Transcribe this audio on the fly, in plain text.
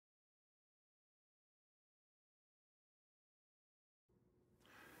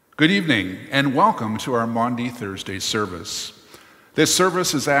Good evening and welcome to our Maundy Thursday service. This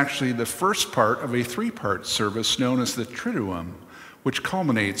service is actually the first part of a three-part service known as the Triduum, which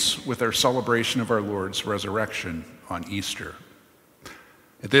culminates with our celebration of our Lord's resurrection on Easter.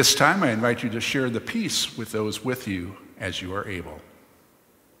 At this time, I invite you to share the peace with those with you as you are able.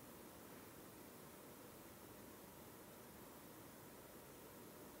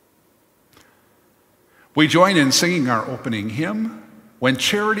 We join in singing our opening hymn, When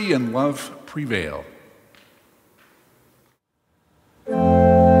Charity and Love Prevail.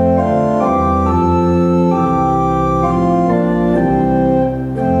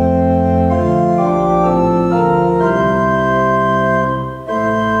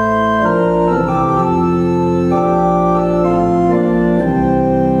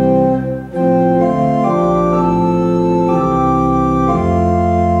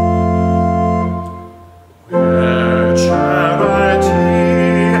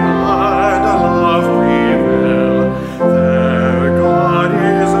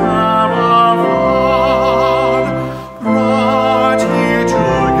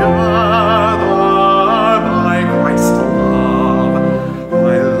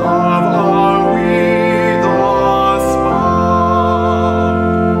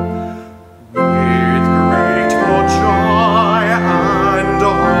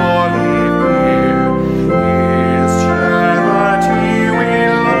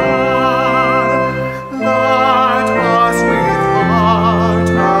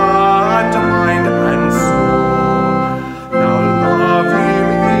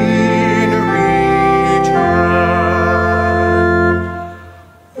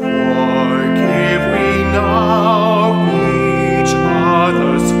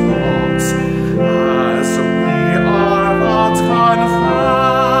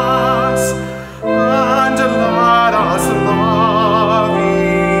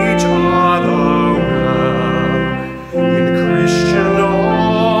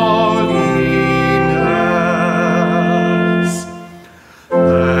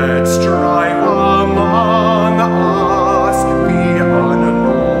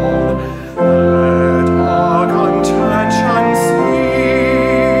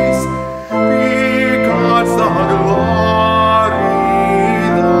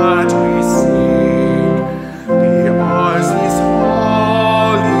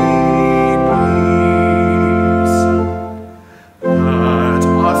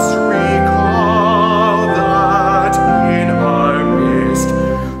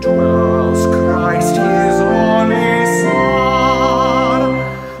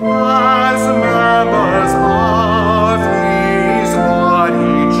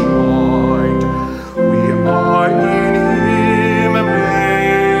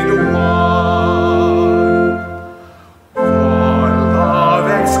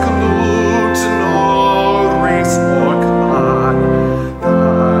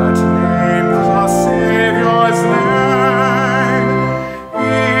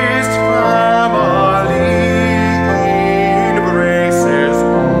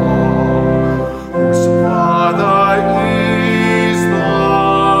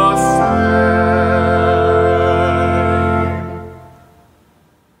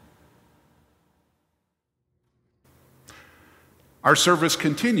 Our service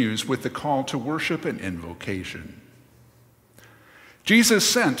continues with the call to worship and invocation. Jesus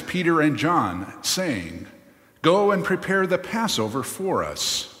sent Peter and John, saying, "Go and prepare the Passover for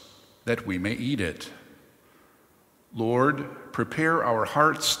us, that we may eat it." Lord, prepare our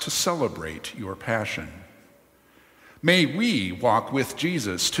hearts to celebrate your passion. May we walk with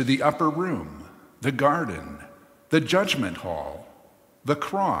Jesus to the upper room, the garden, the judgment hall, the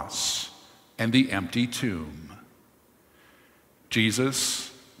cross, and the empty tomb.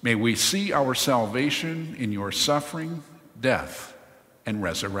 Jesus, may we see our salvation in your suffering, death, and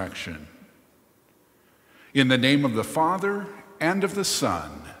resurrection. In the name of the Father, and of the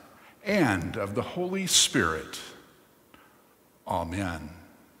Son, and of the Holy Spirit. Amen.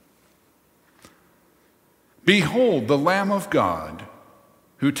 Behold the Lamb of God,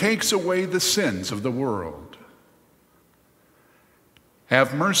 who takes away the sins of the world.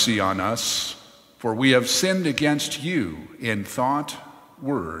 Have mercy on us, for we have sinned against you in thought,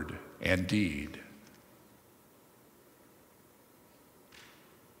 word, and deed.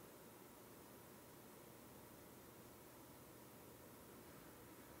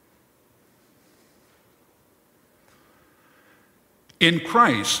 In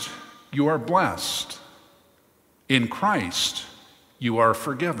Christ, you are blessed. In Christ, you are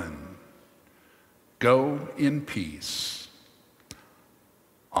forgiven. Go in peace.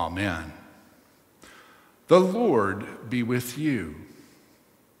 Amen. The Lord be with you.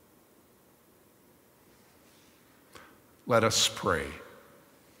 Let us pray.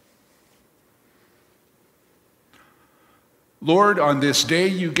 Lord, on this day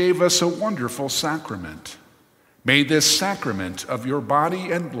you gave us a wonderful sacrament. May this sacrament of your body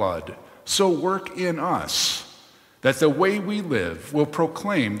and blood so work in us that the way we live will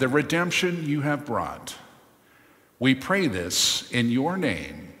proclaim the redemption you have brought. We pray this in your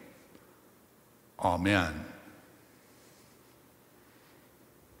name. Amen.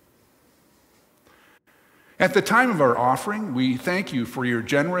 At the time of our offering, we thank you for your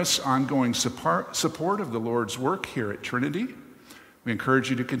generous ongoing support of the Lord's work here at Trinity. We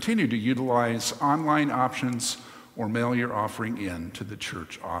encourage you to continue to utilize online options or mail your offering in to the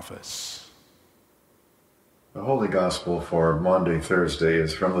church office. The Holy Gospel for Maundy Thursday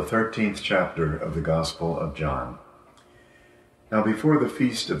is from the 13th chapter of the Gospel of John. Now before the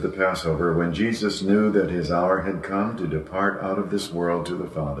feast of the Passover, when Jesus knew that his hour had come to depart out of this world to the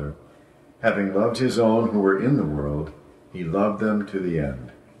Father, having loved his own who were in the world, he loved them to the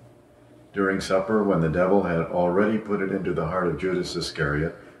end. During supper, when the devil had already put it into the heart of Judas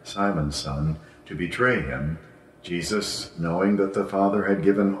Iscariot, Simon's son, to betray him, Jesus, knowing that the Father had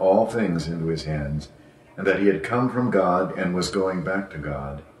given all things into his hands, and that he had come from God and was going back to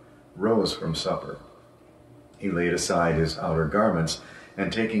God, rose from supper. He laid aside his outer garments,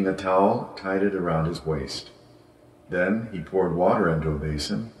 and taking a towel, tied it around his waist. Then he poured water into a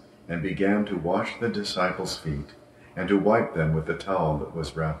basin, and began to wash the disciples' feet, and to wipe them with the towel that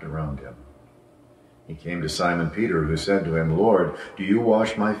was wrapped around him. He came to Simon Peter, who said to him, "Lord, do you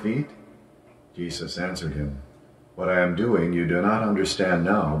wash my feet?" Jesus answered him, "What I am doing you do not understand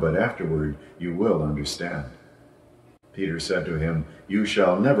now, but afterward you will understand." Peter said to him, "You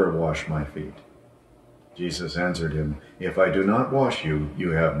shall never wash my feet." Jesus answered him, "If I do not wash you,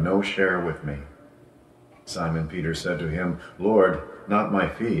 you have no share with me." Simon Peter said to him, "Lord, not my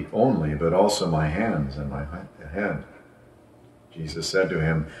feet only, but also my hands and my head." Jesus said to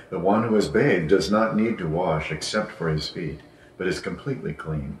him, "The one who is bathed does not need to wash except for his feet, but is completely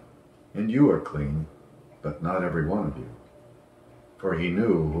clean. And you are clean, but not every one of you." For he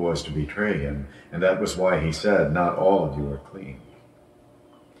knew who was to betray him, and that was why he said, "Not all of you are clean."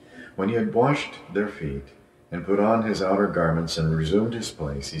 When he had washed their feet and put on his outer garments and resumed his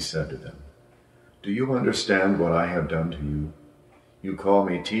place, he said to them, "Do you understand what I have done to you? You call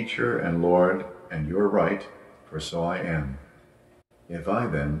me teacher and Lord, and you are right, for so I am. If I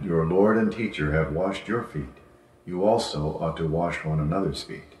then, your Lord and teacher, have washed your feet, you also ought to wash one another's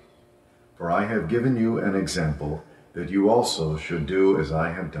feet. For I have given you an example, that you also should do as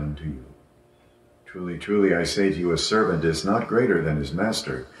I have done to you. Truly, truly, I say to you, a servant is not greater than his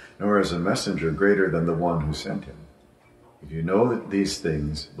master, nor is a messenger greater than the one who sent him. If you know these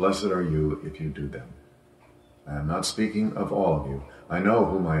things, blessed are you if you do them. I am not speaking of all of you. I know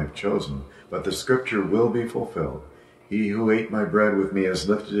whom I have chosen, but the scripture will be fulfilled. He who ate my bread with me has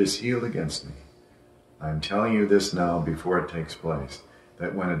lifted his heel against me. I am telling you this now before it takes place,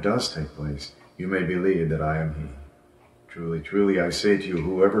 that when it does take place, you may believe that I am he. Truly, truly, I say to you,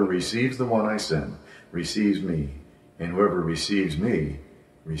 whoever receives the one I send receives me, and whoever receives me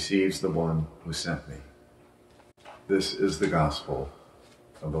receives the one who sent me." This is the gospel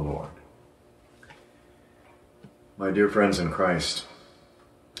of the Lord. My dear friends in Christ,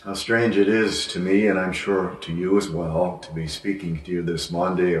 how strange it is to me, and I'm sure to you as well, to be speaking to you this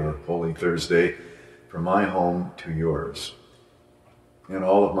Maundy or Holy Thursday from my home to yours. In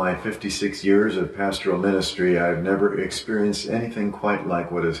all of my 56 years of pastoral ministry, I've never experienced anything quite like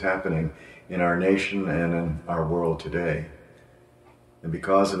what is happening in our nation and in our world today. And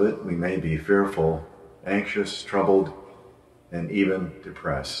because of it, we may be fearful, anxious, troubled, and even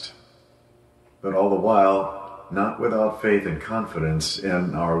depressed. But all the while, not without faith and confidence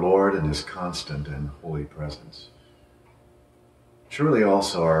in our Lord and his constant and holy presence. Surely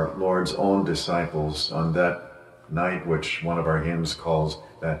also our Lord's own disciples on that night which one of our hymns calls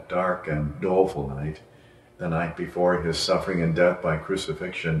that dark and doleful night, the night before his suffering and death by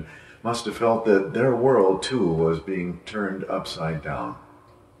crucifixion, must have felt that their world too was being turned upside down.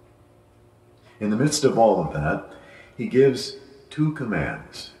 In the midst of all of that, he gives two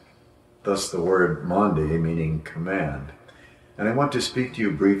commands. Thus the word Maundy, meaning command. And I want to speak to you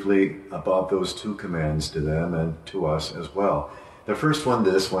briefly about those two commands to them and to us as well. The first one,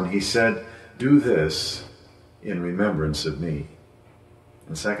 this one, he said, "Do this in remembrance of me."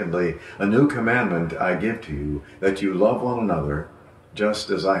 And secondly, "A new commandment I give to you, that you love one another,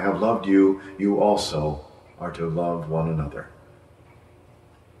 just as I have loved you, you also are to love one another."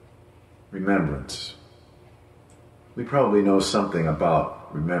 Remembrance. We probably know something about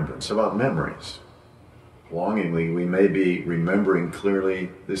remembrance, about memories. Longingly, we may be remembering clearly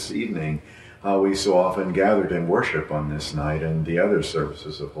this evening how we so often gathered in worship on this night and the other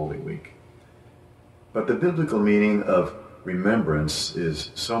services of Holy Week. But the biblical meaning of remembrance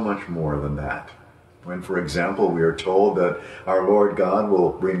is so much more than that. When, for example, we are told that our Lord God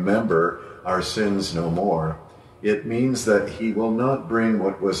will remember our sins no more, it means that he will not bring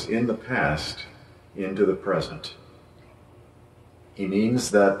what was in the past into the present. He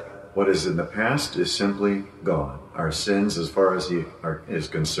means that what is in the past is simply gone. Our sins, as far as he is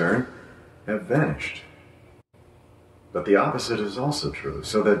concerned, have vanished. But the opposite is also true,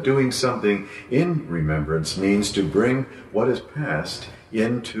 so that doing something in remembrance means to bring what is past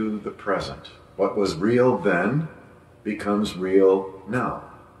into the present. What was real then becomes real now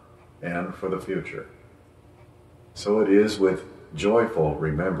and for the future. So it is with joyful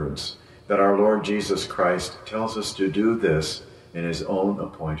remembrance that our Lord Jesus Christ tells us to do this in his own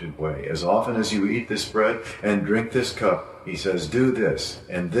appointed way. As often as you eat this bread and drink this cup, he says, do this,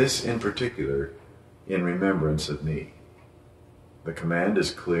 and this in particular, in remembrance of me. The command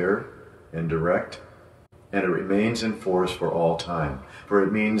is clear and direct, and it remains in force for all time, for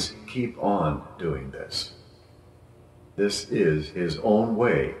it means keep on doing this. This is his own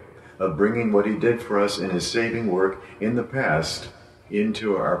way of bringing what he did for us in his saving work in the past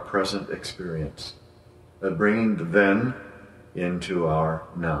into our present experience, of bringing the then into our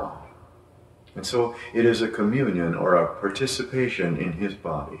now. And so it is a communion or a participation in his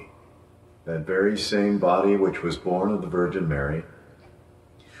body, that very same body which was born of the Virgin Mary,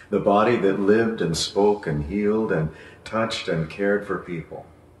 the body that lived and spoke and healed and touched and cared for people,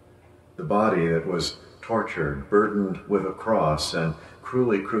 the body that was tortured, burdened with a cross, and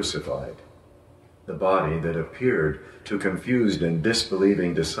cruelly crucified, the body that appeared to confused and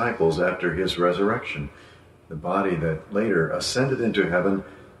disbelieving disciples after his resurrection, the body that later ascended into heaven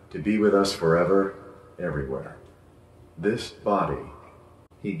to be with us forever, everywhere. This body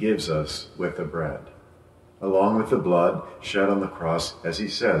he gives us with the bread, along with the blood shed on the cross, as he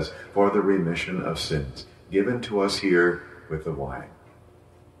says, for the remission of sins, given to us here with the wine.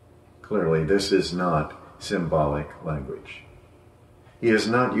 Clearly, this is not symbolic language. He is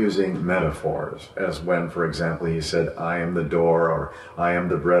not using metaphors, as when, for example, he said, I am the door, or I am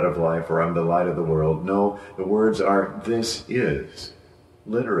the bread of life, or I'm the light of the world. No, the words are, this is,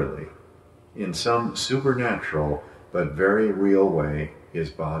 literally, in some supernatural but very real way, his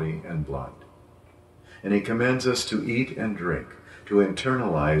body and blood. And he commands us to eat and drink, to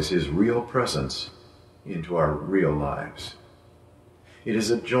internalize his real presence into our real lives. It is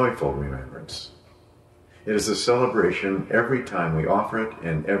a joyful remembrance. It is a celebration every time we offer it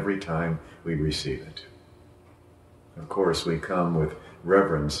and every time we receive it. Of course, we come with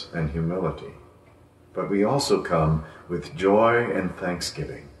reverence and humility, but we also come with joy and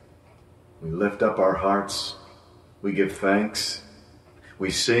thanksgiving. We lift up our hearts, we give thanks, we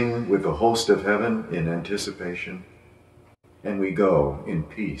sing with the host of heaven in anticipation, and we go in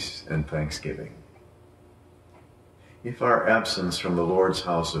peace and thanksgiving. If our absence from the Lord's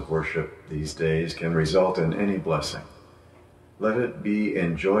house of worship these days can result in any blessing, let it be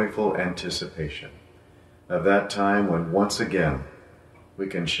in joyful anticipation of that time when once again we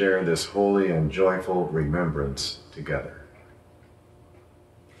can share this holy and joyful remembrance together.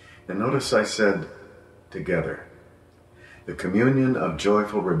 And notice I said together. The communion of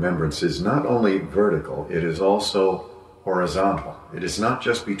joyful remembrance is not only vertical, it is also horizontal. It is not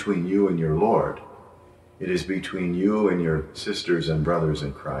just between you and your Lord. It is between you and your sisters and brothers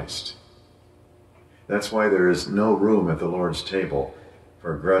in Christ. That's why there is no room at the Lord's table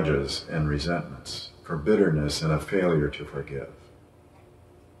for grudges and resentments, for bitterness and a failure to forgive.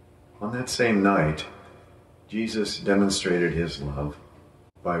 On that same night, Jesus demonstrated his love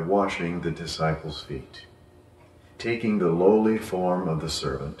by washing the disciples' feet, taking the lowly form of the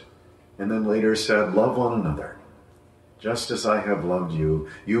servant, and then later said, love one another. Just as I have loved you,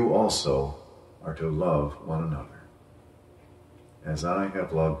 you also are to love one another, as I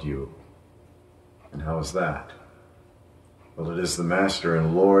have loved you. And how is that? Well, it is the Master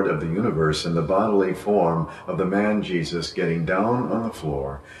and Lord of the universe in the bodily form of the man Jesus getting down on the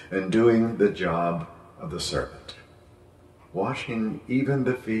floor and doing the job of the servant, washing even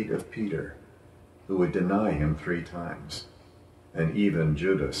the feet of Peter, who would deny him 3 times, and even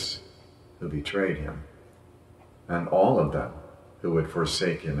Judas, who betrayed him, and all of them who would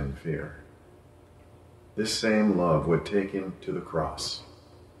forsake him in fear. This same love would take him to the cross,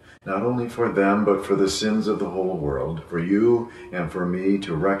 not only for them, but for the sins of the whole world, for you and for me,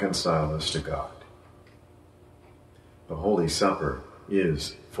 to reconcile us to God. The Holy Supper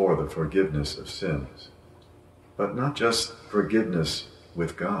is for the forgiveness of sins, but not just forgiveness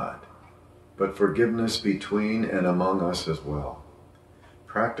with God, but forgiveness between and among us as well.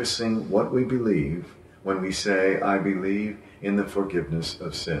 practicing what we believe when we say, I believe in the forgiveness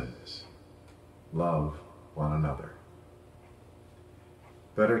of sins. Love one another.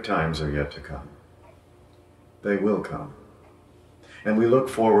 Better times are yet to come. They will come. And we look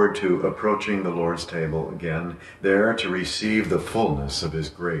forward to approaching the Lord's table again, there to receive the fullness of his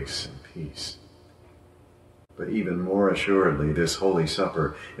grace and peace. But even more assuredly, this Holy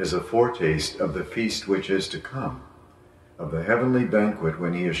Supper is a foretaste of the feast which is to come, of the heavenly banquet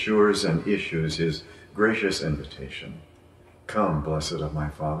when he assures and issues his gracious invitation. Come, blessed of my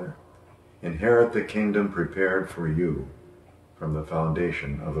Father, inherit the kingdom prepared for you from the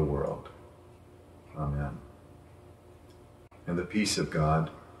foundation of the world. Amen. And the peace of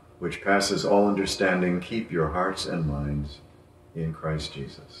God, which passes all understanding, keep your hearts and minds in Christ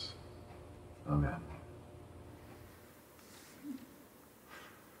Jesus. Amen.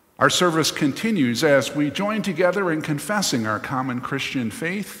 Our service continues as we join together in confessing our common Christian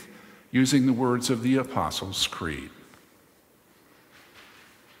faith using the words of the Apostles' Creed.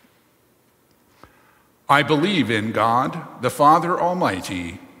 I believe in God, the Father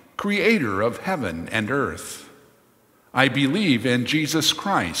Almighty, creator of heaven and earth. I believe in Jesus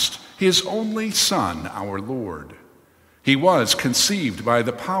Christ, his only Son, our Lord. He was conceived by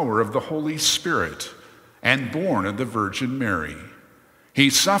the power of the Holy Spirit and born of the Virgin Mary. He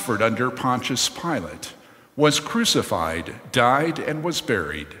suffered under Pontius Pilate, was crucified, died, and was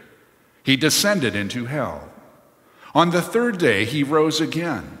buried. He descended into hell. On the third day he rose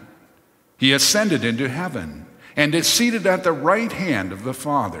again. He ascended into heaven and is seated at the right hand of the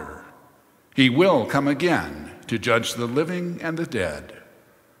Father. He will come again to judge the living and the dead.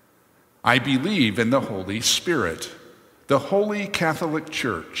 I believe in the Holy Spirit, the Holy Catholic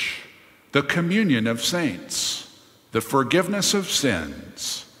Church, the communion of saints, the forgiveness of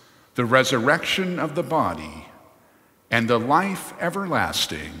sins, the resurrection of the body, and the life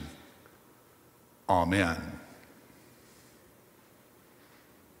everlasting. Amen.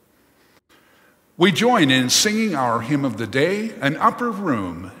 We join in singing our hymn of the day, An Upper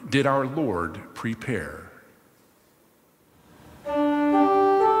Room Did Our Lord Prepare.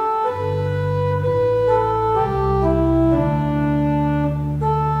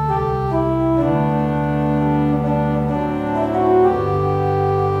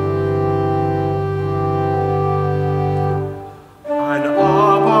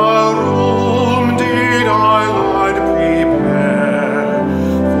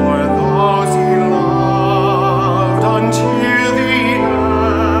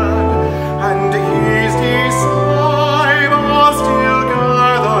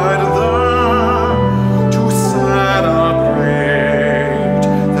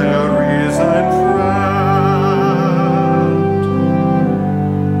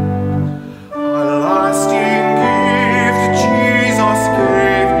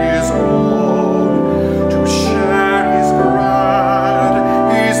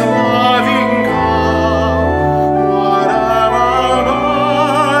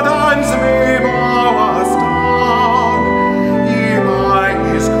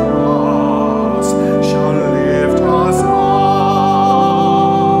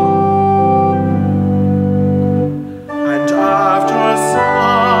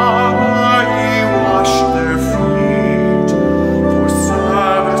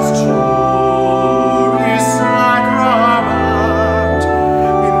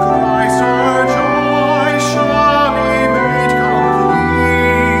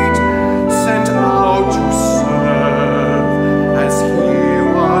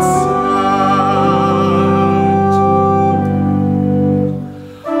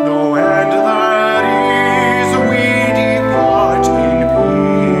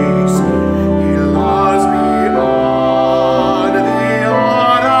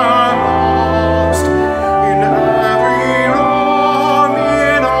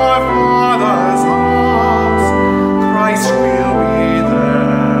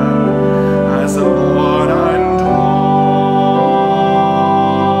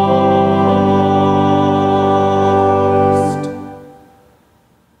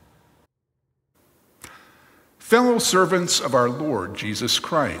 Fellow servants of our Lord Jesus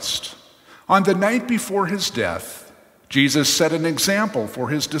Christ, on the night before his death, Jesus set an example for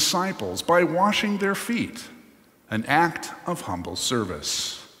his disciples by washing their feet, an act of humble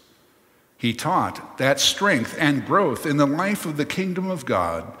service. He taught that strength and growth in the life of the kingdom of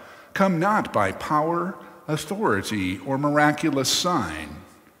God come not by power, authority, or miraculous sign,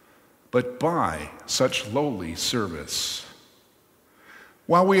 but by such lowly service.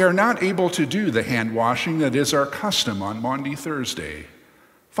 While we are not able to do the hand washing that is our custom on Maundy Thursday,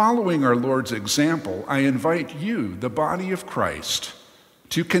 following our Lord's example, I invite you, the body of Christ,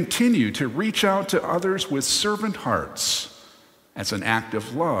 to continue to reach out to others with servant hearts as an act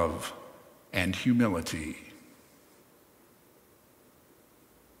of love and humility.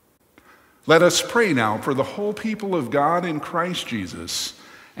 Let us pray now for the whole people of God in Christ Jesus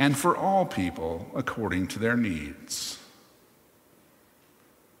and for all people according to their needs.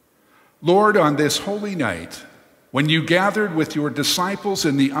 Lord, on this holy night, when you gathered with your disciples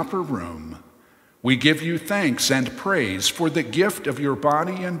in the upper room, we give you thanks and praise for the gift of your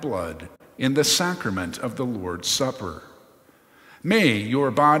body and blood in the sacrament of the Lord's Supper. May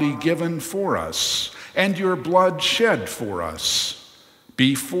your body given for us and your blood shed for us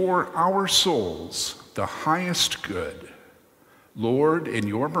be for our souls the highest good. Lord, in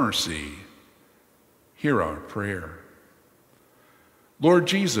your mercy, hear our prayer. Lord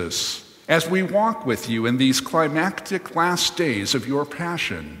Jesus, as we walk with you in these climactic last days of your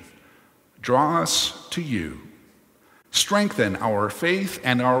passion, draw us to you. Strengthen our faith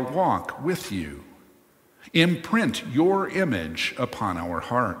and our walk with you. Imprint your image upon our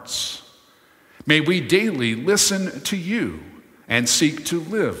hearts. May we daily listen to you and seek to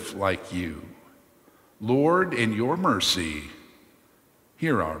live like you. Lord, in your mercy,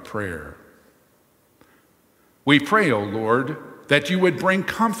 hear our prayer. We pray, O Lord, that you would bring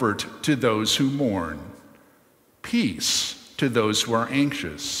comfort to those who mourn, peace to those who are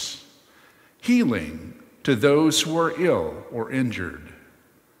anxious, healing to those who are ill or injured.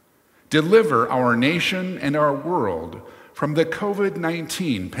 Deliver our nation and our world from the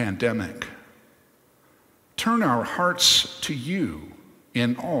COVID-19 pandemic. Turn our hearts to you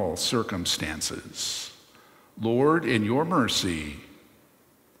in all circumstances. Lord, in your mercy,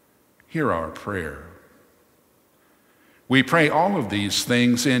 hear our prayer. We pray all of these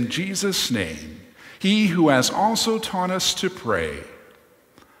things in Jesus' name, he who has also taught us to pray.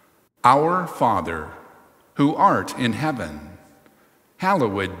 Our Father, who art in heaven,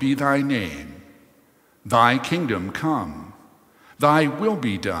 hallowed be thy name. Thy kingdom come, thy will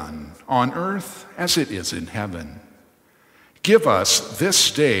be done on earth as it is in heaven. Give us this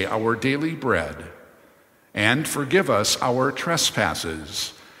day our daily bread, and forgive us our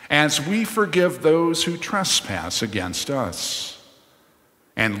trespasses, as we forgive those who trespass against us.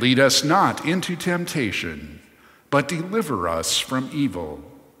 And lead us not into temptation, but deliver us from evil.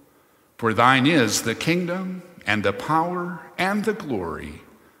 For thine is the kingdom, and the power, and the glory,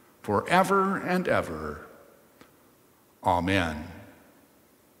 forever and ever. Amen.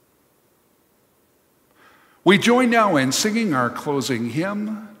 We join now in singing our closing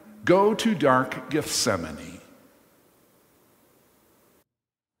hymn, Go to Dark Gethsemane.